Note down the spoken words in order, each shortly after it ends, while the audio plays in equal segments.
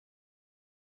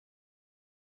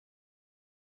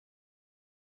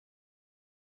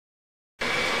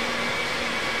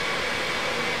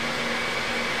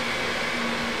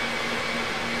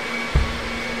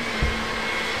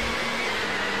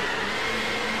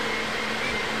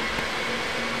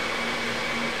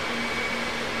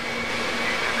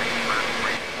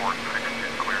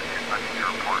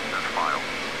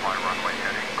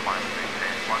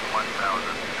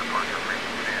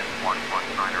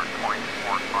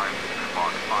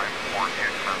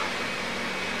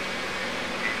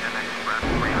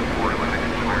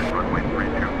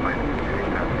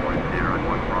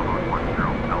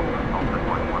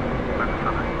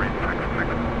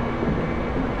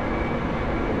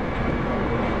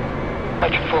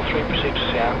Patrick 43, proceed to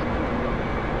Seattle.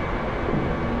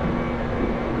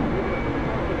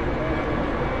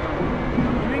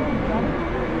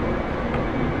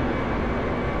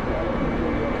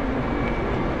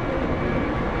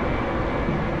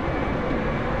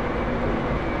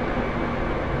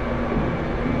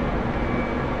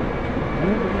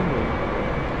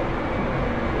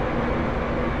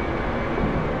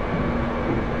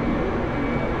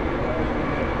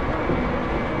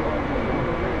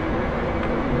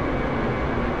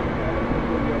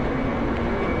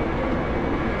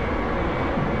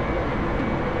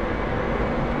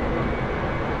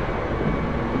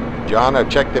 John, I've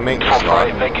checked the maintenance log.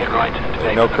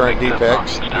 No current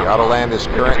defects. The Autoland is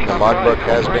current and the logbook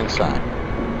has been signed.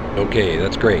 Okay,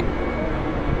 that's great.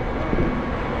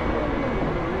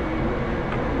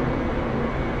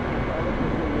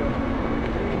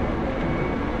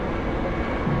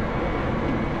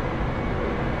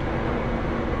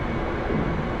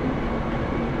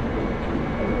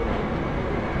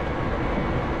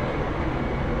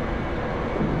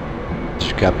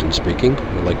 Captain speaking.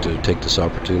 I'd like to take this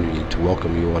opportunity to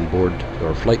welcome you on board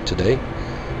our flight today.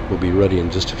 We'll be ready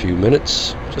in just a few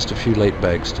minutes, just a few light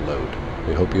bags to load.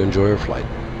 We hope you enjoy our flight.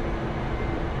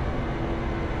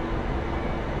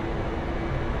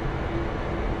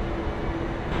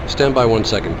 Stand by 1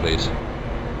 second, please.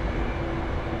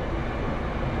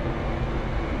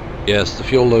 Yes, the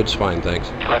fuel load's fine, thanks.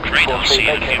 Great, I'll see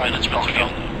you in a few minutes with the fuel.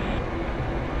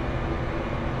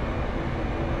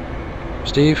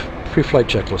 Steve, pre-flight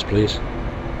checklist, please.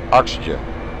 Oxygen.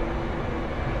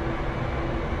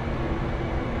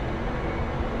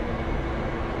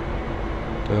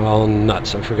 Oh,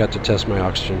 nuts. I forgot to test my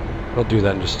oxygen. I'll do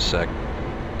that in just a sec.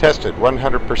 Tested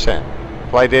 100%.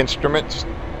 Flight instruments.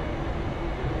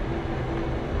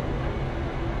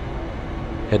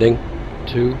 Heading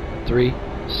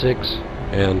 236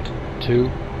 and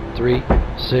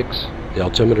 236. The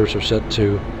altimeters are set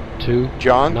to 2.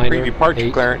 John,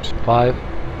 pre-departure clearance. 5.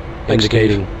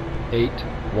 Indicating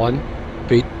 81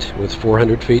 feet with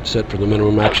 400 feet set for the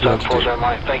minimum action altitude.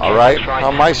 All right,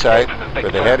 on my side,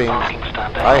 for the heading,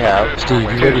 I have. Steve,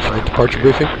 you ready for the departure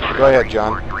briefing? Go ahead,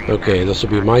 John. Okay, this will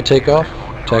be my takeoff.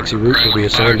 Taxi route will be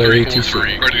assigned by ATC.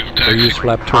 We'll use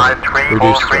flap 20,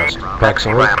 reduce thrust. Packs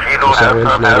on, sound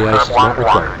engine anti-ice is not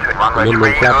required. The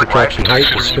minimum flap retraction height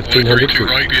is 1,500 feet.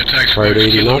 Prior to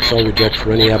 80 knots, I'll reject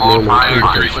for any abnormal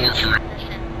indications.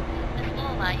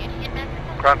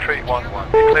 Ground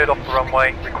 311, you cleared off the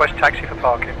runway, request taxi for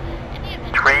parking.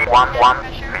 311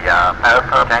 via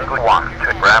Alpha Tango 1 to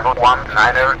Bravo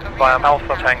 19er. Via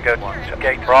Alpha Tango 1 to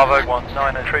Gate Bravo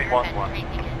 19er 311.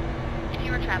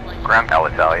 Ground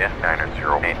Alitalia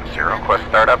 9080, request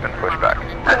startup and pushback.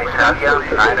 Alitalia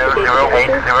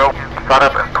 9080,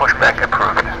 startup and pushback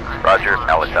approved. Roger,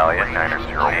 Alitalia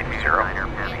 9080.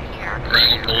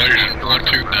 Ground Malaysian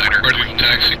 129er, ready to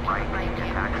taxi.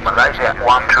 Malaysia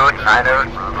 129er,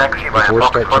 taxi by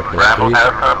Foxtrot Bravo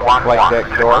Alpha 11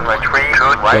 to runway 32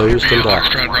 right. Closed and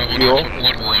docked. Foxtrot Bravo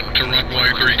Alpha 11 to runway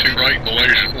 32 right,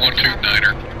 Malaysian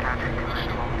 129er.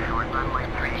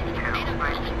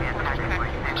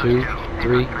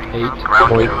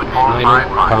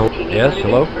 238.9 pound. Yes,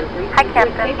 hello? Hi,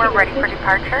 Captain. We're ready for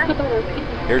departure.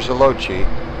 Here's the load sheet.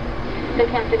 The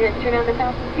captain has turned on the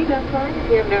fasten seatbelt sign if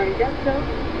you haven't already done so.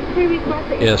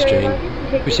 Yes, Jane.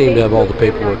 We seem to have all the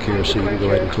paperwork here, so you can go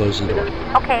ahead and close the door.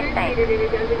 Okay, thanks.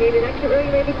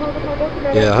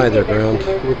 Yeah, hi there, ground.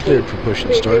 We're cleared for push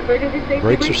and start.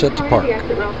 Brakes are set to park.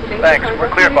 Thanks, we're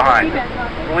clear behind.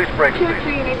 Release brakes, please.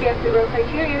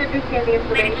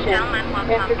 Ladies and gentlemen,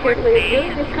 welcome on board today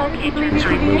and locate your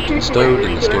Seat moved and stowed,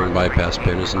 and the steering bypass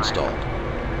pin is installed.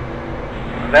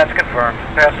 That's confirmed.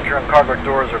 Passenger and cargo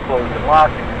doors are closed and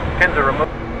locked. Pins are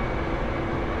removed.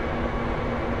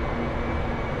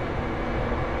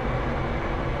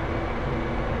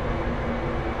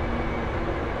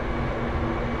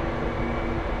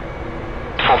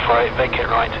 Vacate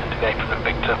right into the for the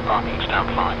Victor, parking stand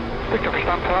 5. Victor,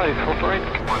 stand 5, 448.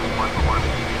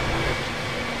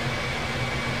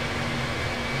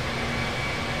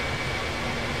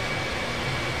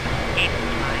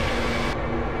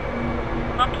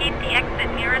 Locate the exit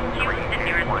nearest you and the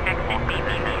nearest exit may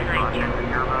be behind you.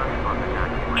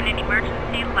 In an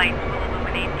emergency, lights will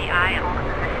illuminate the aisle.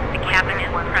 The cabin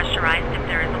is pressurized. If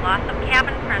there is a loss of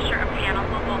cabin pressure, a panel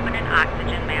will open and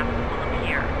oxygen masks will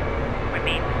appear.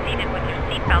 Remain seated with your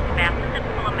seatbelt fastened and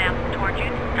pull a mask toward you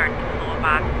to start the flow of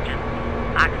oxygen.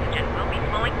 Oxygen will be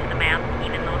flowing to the mask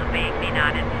even though the bag may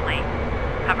not inflate.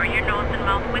 Cover your nose and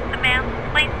mouth with the mask.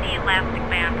 Place the elastic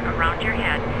band around your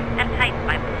head and tighten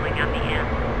by pulling on the end.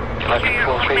 Secure your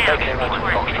own mask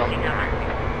before inflating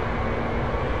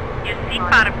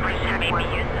bottom cushion may be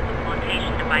used as a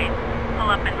flotation device. Pull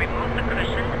up and remove the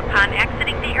cushion. Upon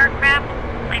exiting the aircraft,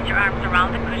 place your arms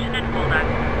around the cushion and hold on to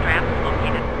the straps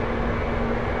located.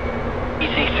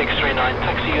 EC639,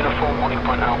 taxi uniform, warning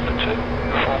point Alpha 2.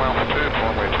 Uniform Alpha 2,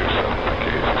 runway 27, thank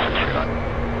you, EC639.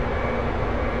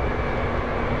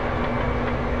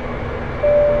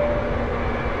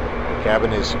 The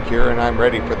cabin is secure and I'm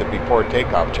ready for the before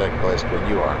takeoff checklist when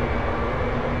you are.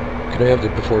 Can I have the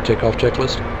before takeoff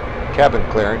checklist? Cabin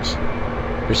clearance.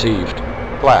 Received.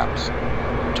 Flaps.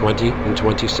 20 and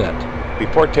 20 set.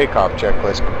 Before takeoff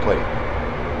checklist complete.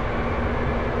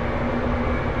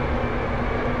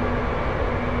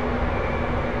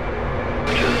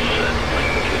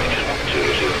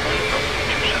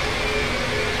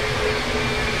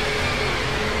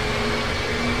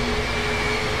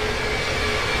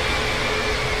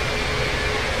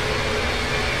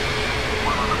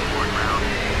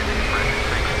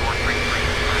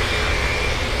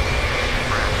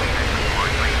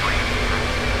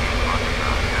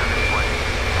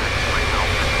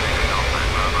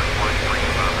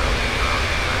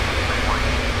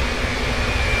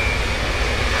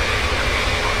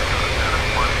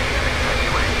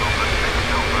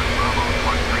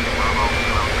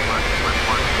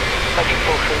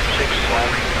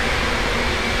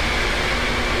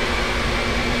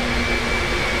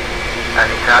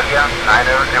 Italia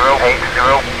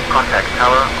 9080, contact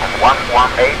tower on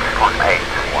 118.8.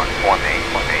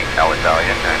 118.8,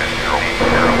 Alitalia 9080.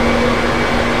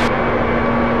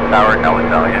 Tower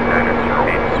Alitalia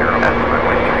 9080, at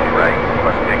runway 3 right,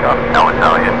 request takeoff.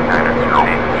 Alitalia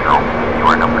 9080, you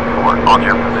are number 4. On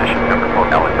your position, number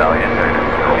 4, Alitalia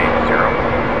 9080.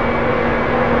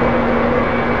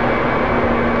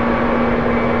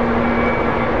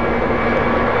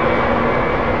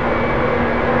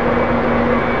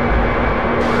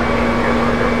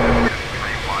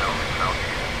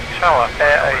 Tower,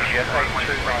 Air Asia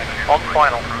 829, on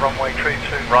final, runway 32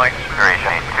 right. Air Asia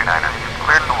 829,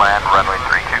 cleared to land, runway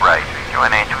 32 right,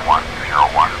 QNH 1011.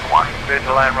 Cleared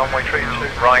to land, runway 32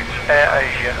 right, Air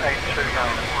Asia 829.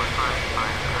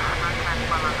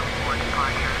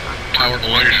 Tower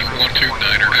Malaysian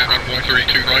 129er at runway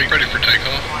 32 right, ready for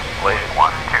takeoff. Malaysian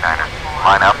 129er,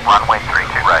 line up, runway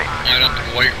 32 right. Line up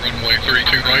and wait, runway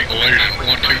 32 right, Malaysian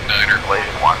 129er.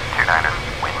 Malaysian 129er,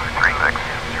 wind 360,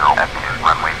 F2,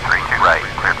 runway 32 right,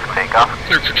 cleared for takeoff.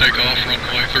 Cleared for takeoff,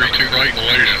 runway 32 right,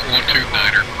 Malaysian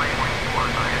 129er.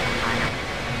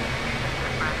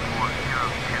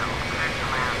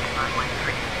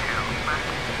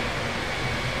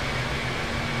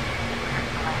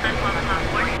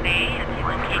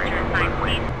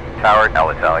 Tower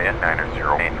Alitalia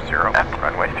 9080, at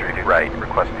runway 32 right,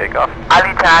 request takeoff.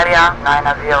 Alitalia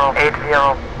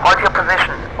 9080, hold your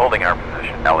position. Holding our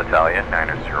position, Alitalia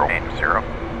 9080.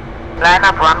 Line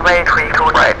up runway 32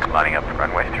 right. Lining up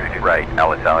runway 32 right,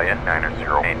 Alitalia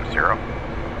 9080.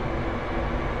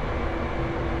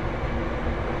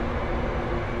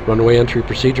 Runway entry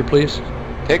procedure, please.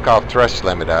 Takeoff thrust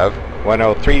limit of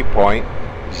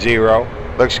 103.0.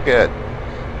 Looks good.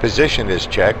 Position is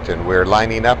checked and we're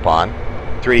lining up on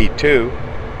 32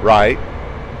 right.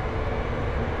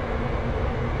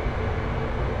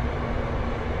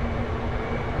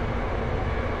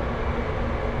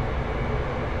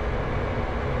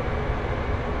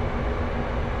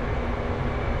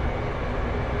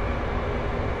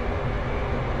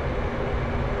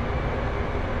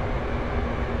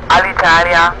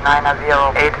 Alitalia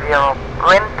 9080,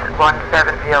 wind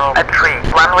 170 at 3,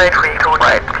 runway 32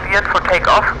 right, cleared for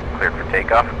takeoff. Cleared for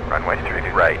takeoff, runway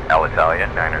 32 right, Alitalia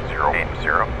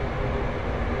 9080.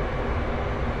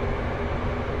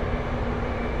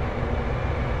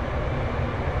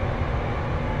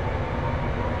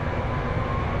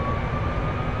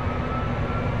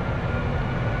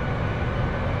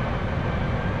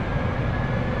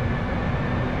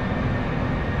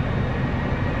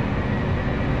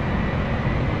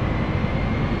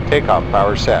 Takeoff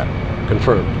power set.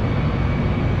 Confirmed.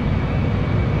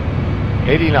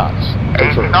 80 knots.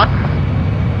 80 knots.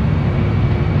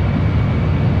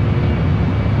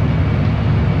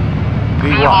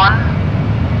 V1.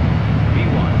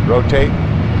 Rotate.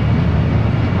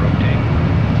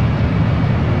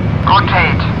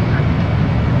 Rotate.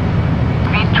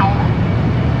 V2.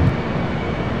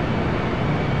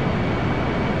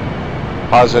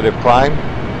 Positive climb.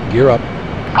 Gear up.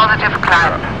 Positive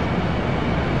climb.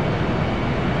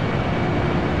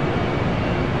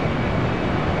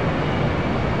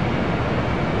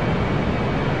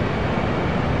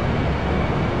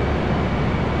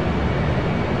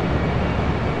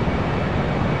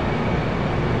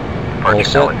 All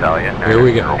All set. Here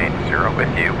we go. 80 with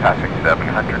you, passing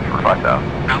 700 for 5,000.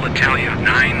 Alitalia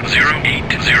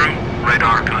 9080,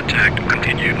 radar contact,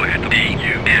 continue ahead of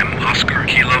DUM Oscar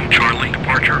Kilo Charlie,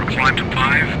 departure, climb to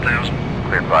 5,000.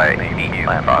 Cleared by EU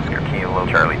Land Oscar Kilo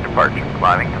Charlie, departure,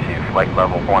 climbing to flight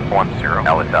level 110,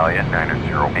 Alitalia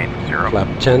 9080.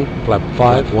 Flap 10, flap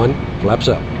 5, 1, flaps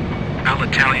up.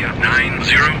 Alitalia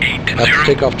 9080, After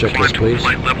takeoff checklist, please.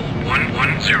 flight level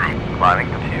 110. Climbing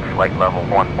to flight level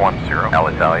 110,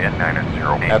 Alitalia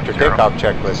 9080. After takeoff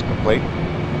checklist complete.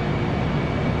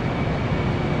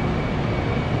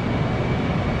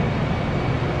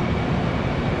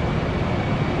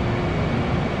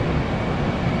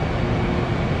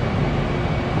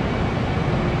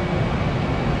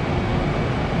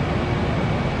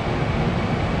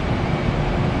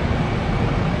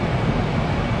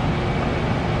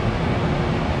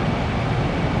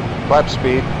 Flap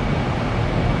speed.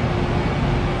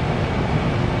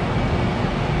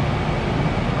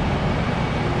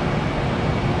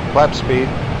 Flap speed.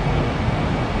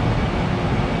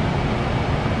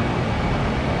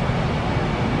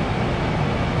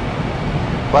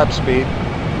 Flap speed.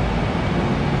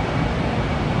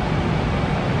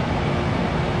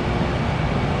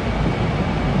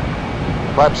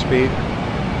 Flap speed.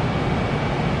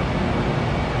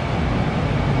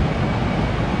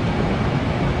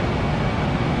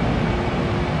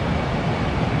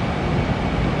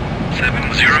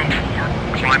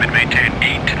 Climb and maintain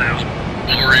 8,000.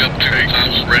 Hurry up to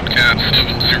 8,000, Red Cat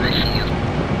 704.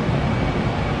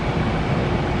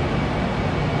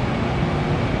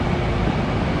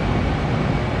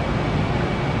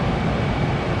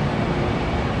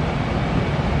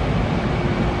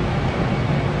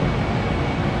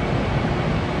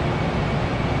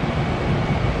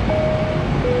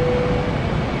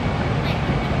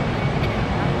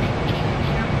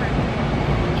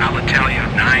 Alitalia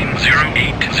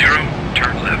 9080,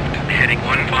 turn left, heading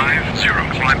 150,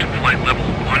 climb to flight level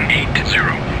 180,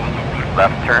 follow right.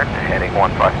 Left turn, heading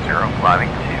 150, climbing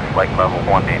to flight level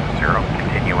 180,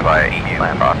 continue via EU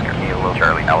Land Oscar Kilo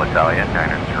Charlie, Alitalia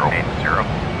 9080.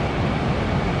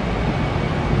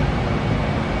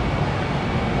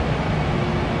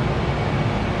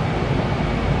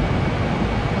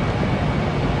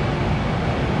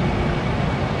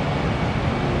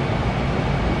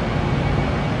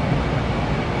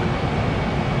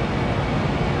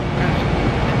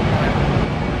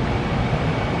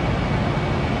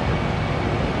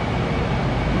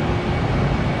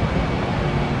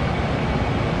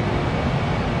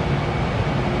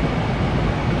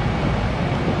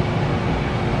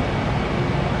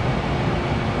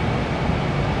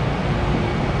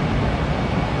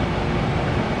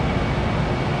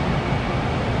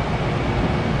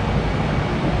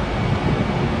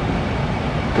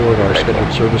 Our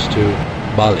scheduled service to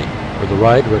Bali. For the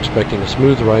ride, we're expecting a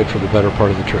smooth ride for the better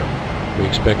part of the trip. We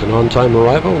expect an on-time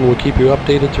arrival and we'll keep you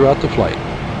updated throughout the flight.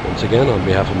 Once again, on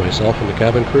behalf of myself and the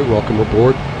cabin crew, welcome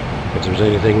aboard. If there's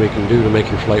anything we can do to make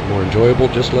your flight more enjoyable,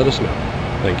 just let us know.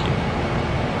 Thank you.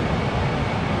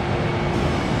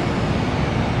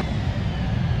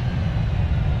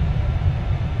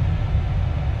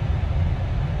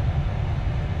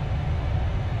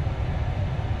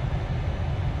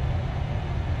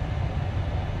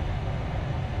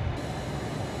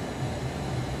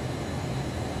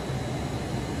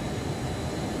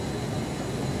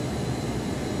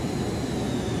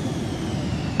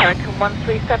 American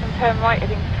 137, turn right,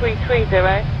 heading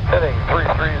 330. Heading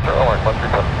 330,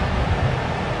 137.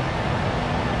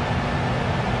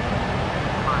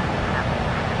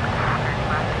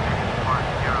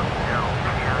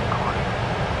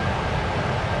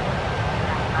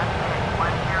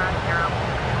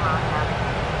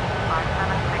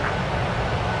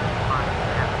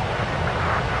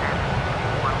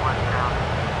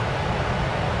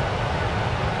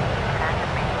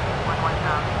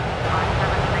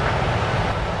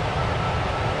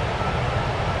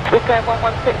 We're going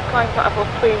 116, climb to level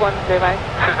 310.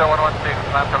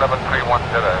 116, climb to level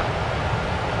 310.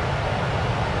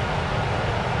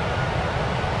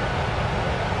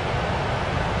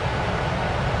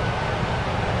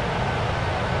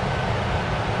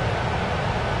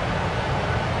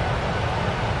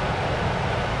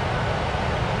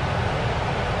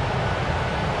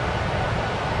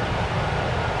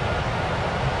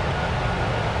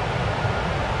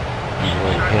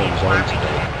 Hands-on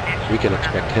today. We can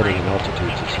expect heading and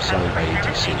altitudes as assigned by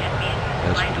ATC.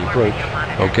 As for the approach,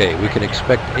 okay, we can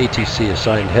expect ATC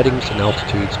assigned headings and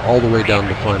altitudes all the way down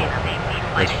to final.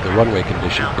 As for the runway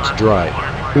condition, it's dry.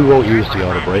 We won't use the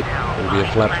auto brake. It'll be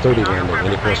a flap 30 landing.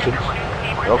 Any questions?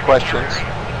 No questions.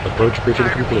 Approach briefing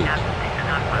complete.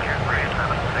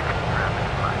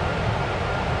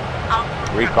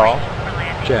 Recall.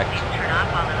 Checked. Turn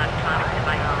off all electronic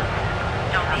devices.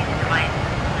 Don't these devices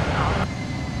install?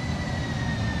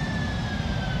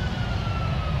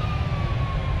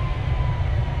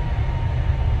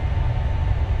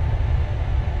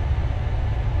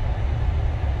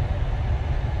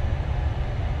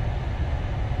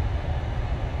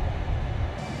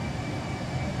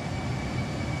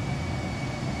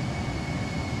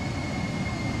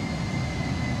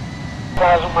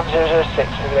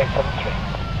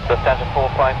 Lufthansa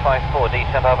 4554,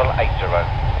 descent level 80.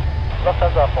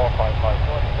 Lufthansa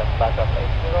 4554, descent back up 80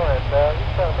 and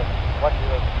return 10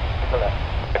 to the left.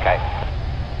 Okay.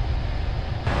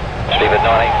 Sleep at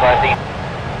 985D.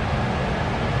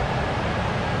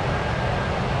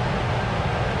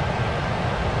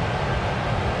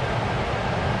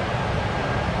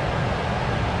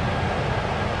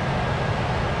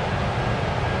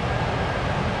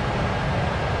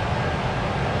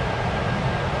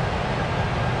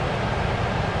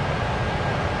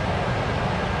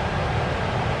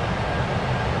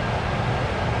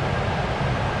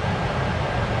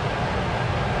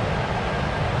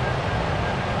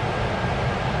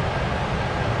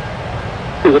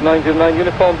 With 909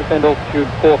 uniform, descend altitude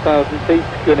 4,000 feet,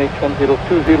 QNH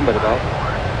 1020 megabytes.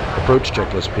 Approach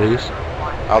checklist, please.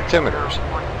 Altimeters.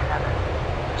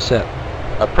 Set.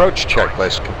 Approach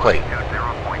checklist complete.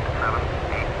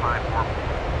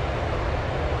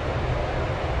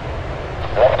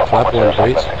 Flap 1,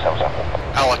 please.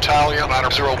 Alitalia,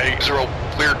 9080,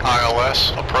 cleared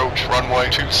ILS, approach runway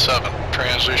 27,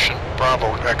 transition,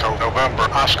 Bravo, Echo, November,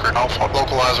 Oscar, Alpha,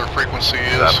 localizer frequency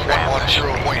is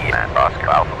 110.8. And Oscar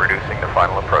Alpha reducing the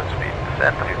final approach speed,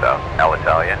 descent 2000,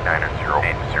 Alitalia, 9080.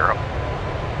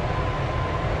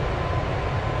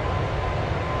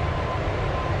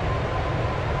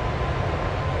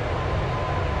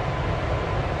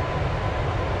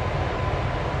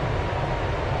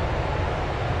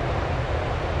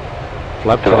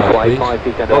 Flap 5, please.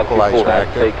 Localizer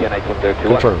active.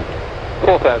 Confirmed.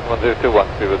 4,1021,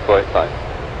 through 5.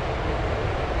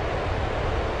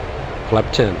 Flap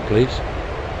 10, please.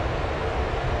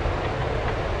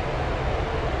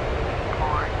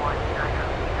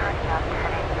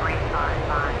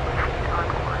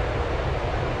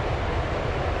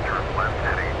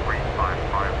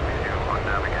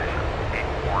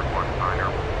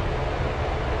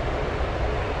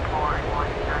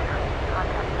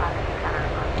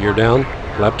 Gear down,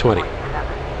 flap 20.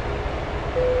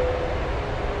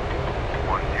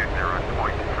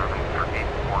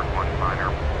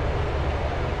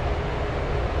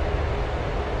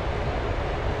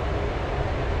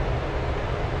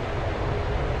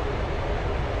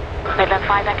 Midland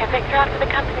 5 Echo Victor after the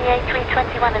company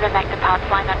A321 in the next departure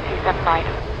line up 27 right.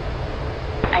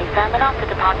 A firm and after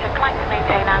departure, climb to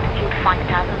maintain altitude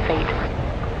 5,000 feet.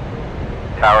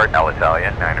 Tower, Alitalia,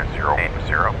 9080.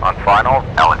 On final,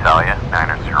 Alitalia,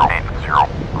 9080.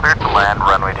 Cleared to land,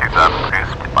 runway 27,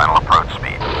 reduced to final approach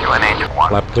speed. QNH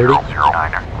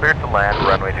 1009. Cleared to land,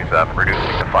 runway 27,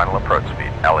 reducing the final approach speed.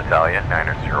 Alitalia,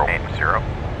 9080.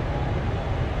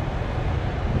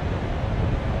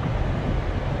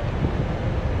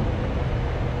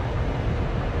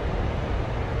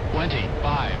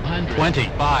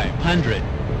 2500.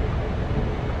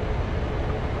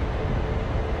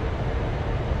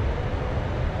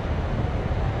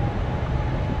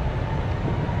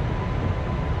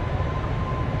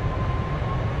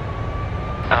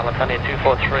 Alitalia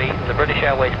 243, the British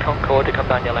Airways Concorde to come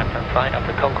down your left hand side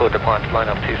after Concorde departs line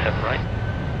up 27 right.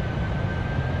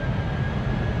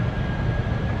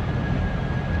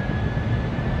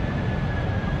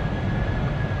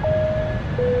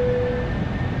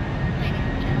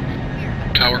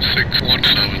 Tower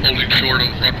 617, holding short of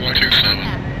runway 27.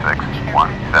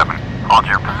 617, hold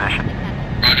your position.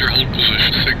 Roger, hold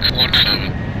position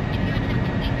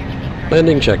 617.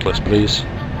 Landing checklist, please.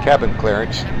 Cabin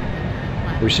clearance.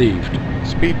 Received.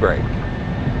 Speed brake.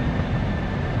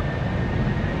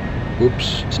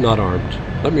 Oops, it's not armed.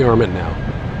 Let me arm it now.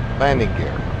 Landing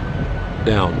gear.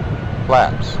 Down.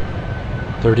 Flaps.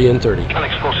 30 and 30.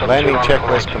 Landing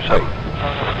checklist complete.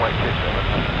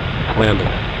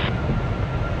 Landing.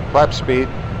 Flap speed.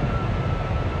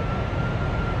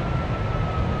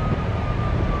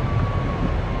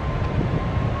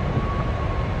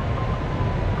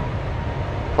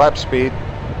 Flap speed.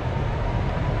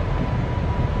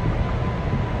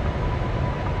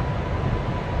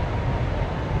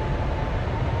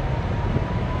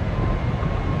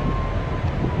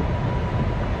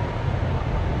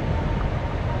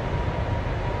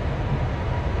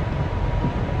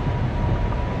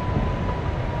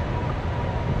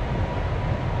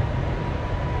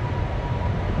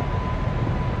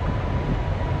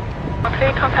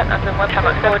 343, contact London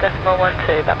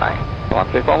 174.12, bye-bye.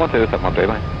 13412, 713,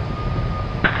 bye.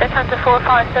 Lufthansa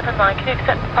 4579, can you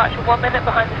accept departure 1 minute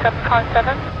behind the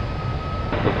 757?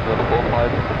 Lufthansa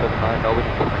 4579, no,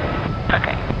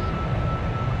 Okay.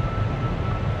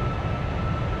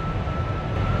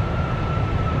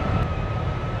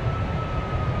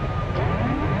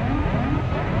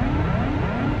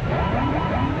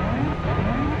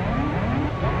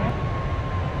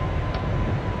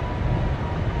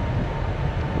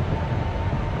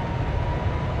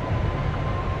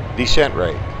 Descent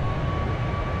rate.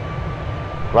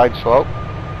 Glide slope.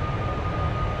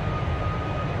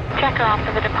 Checker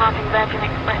after the departing Virgin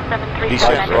Express 737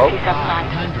 Descent slope.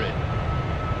 279.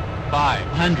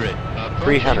 500.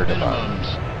 300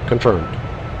 above. Confirmed.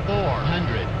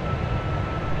 400.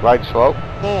 Glide slope.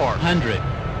 400.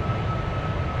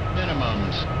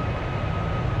 Minimums.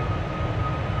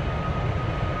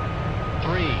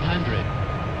 300.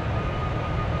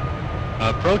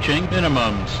 Approaching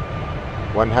minimums.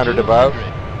 100 above.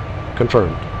 200.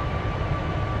 Confirmed.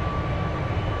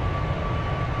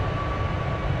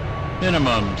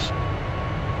 Minimums.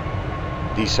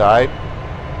 Decide.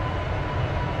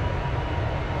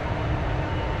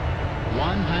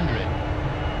 100.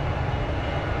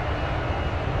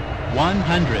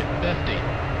 100. 50.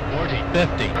 40.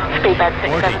 50. Speedbird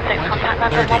 676, contact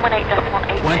London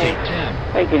 118.82. 20. 10.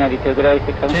 1892, good day,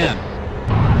 676. 10.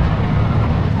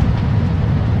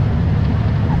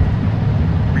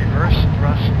 Reverse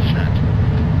thrust set.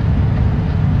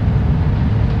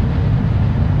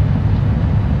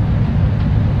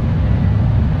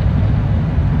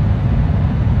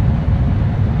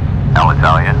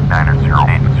 Italian 980,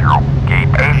 gate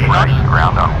 80 right,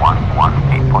 ground on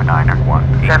 118.9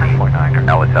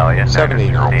 118.9. Italian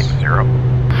 70 knots.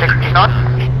 60 knots.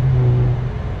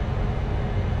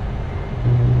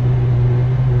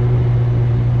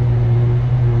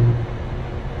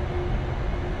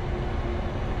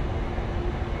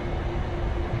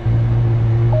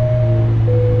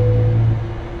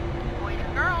 Boys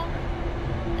and girls,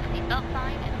 the seatbelt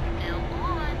sign is still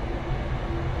on.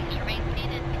 Please remain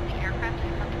seated if the aircraft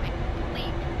is coming to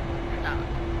complete stop.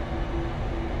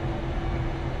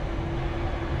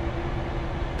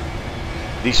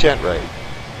 Descent rate.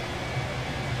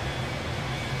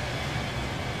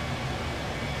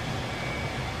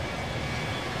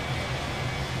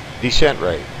 Descent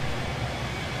rate.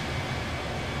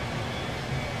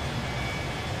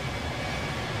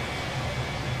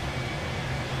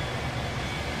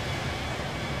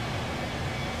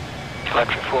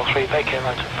 Electric 43, vacate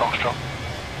right to Foxtrot.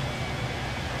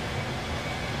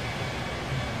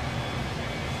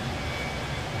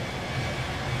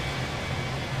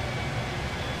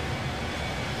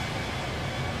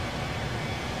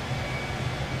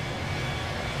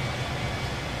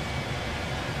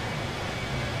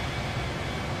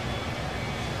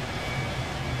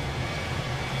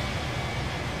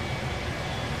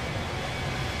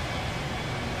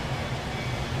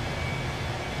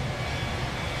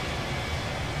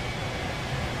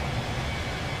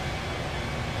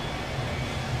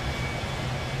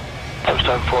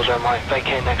 Stone 40 right,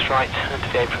 vacate next right, and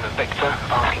deviate from the Victor,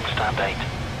 parking stand 8.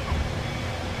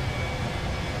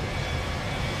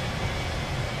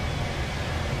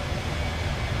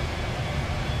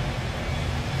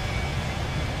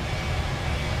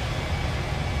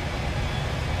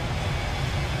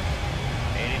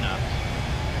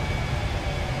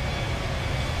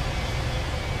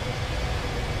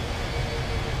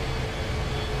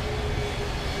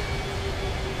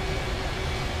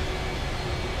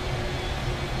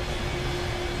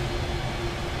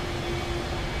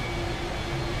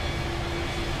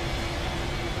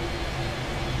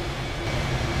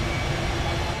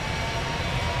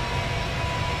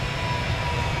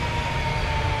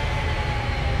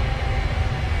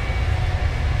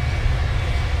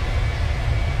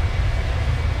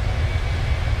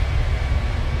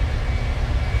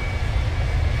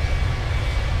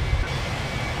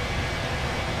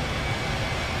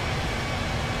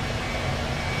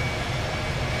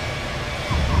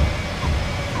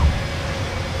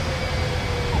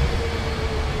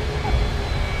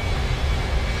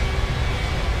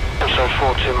 Episode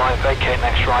 42 might vacate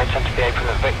next right and deviate from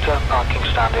the Victor, parking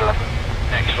stand 11.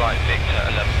 Next right, Victor,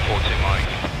 1142 Mike.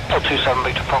 27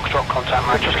 Victor Foxtrot, contact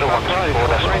Manchester 124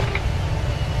 decimal.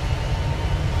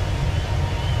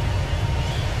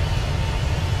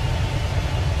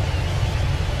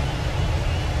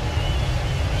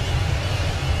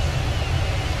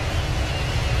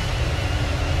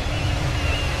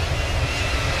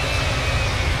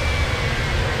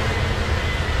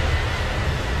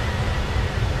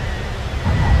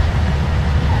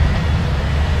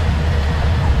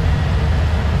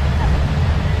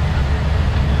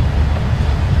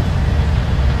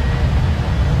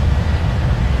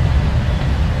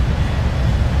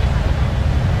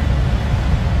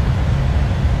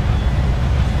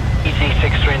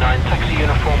 ET639, taxi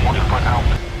uniform, 1 point out.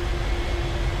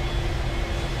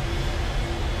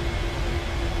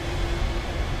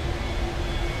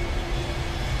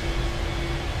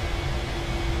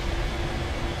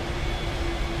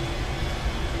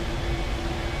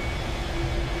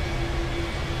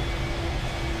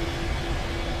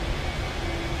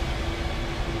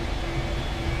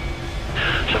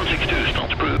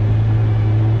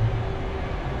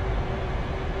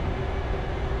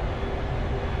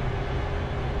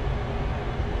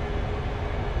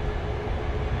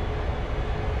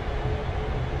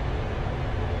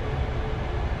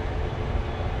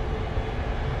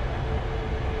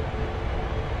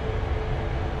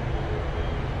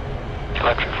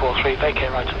 Electric 43,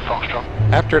 vacate right to Foxtrot.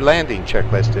 After landing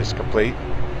checklist is complete,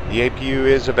 the APU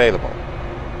is available.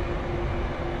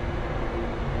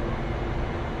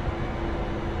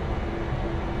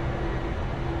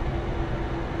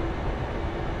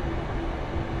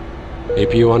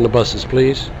 APU on the buses,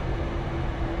 please.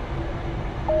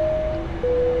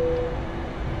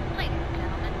 Ladies and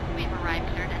gentlemen, we've arrived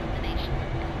at our destination.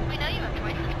 We know you have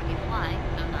choices when you fly,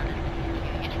 those on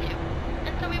STQ Unit 2.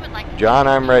 And so we would like to... John,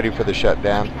 I'm ready for the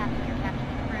shutdown.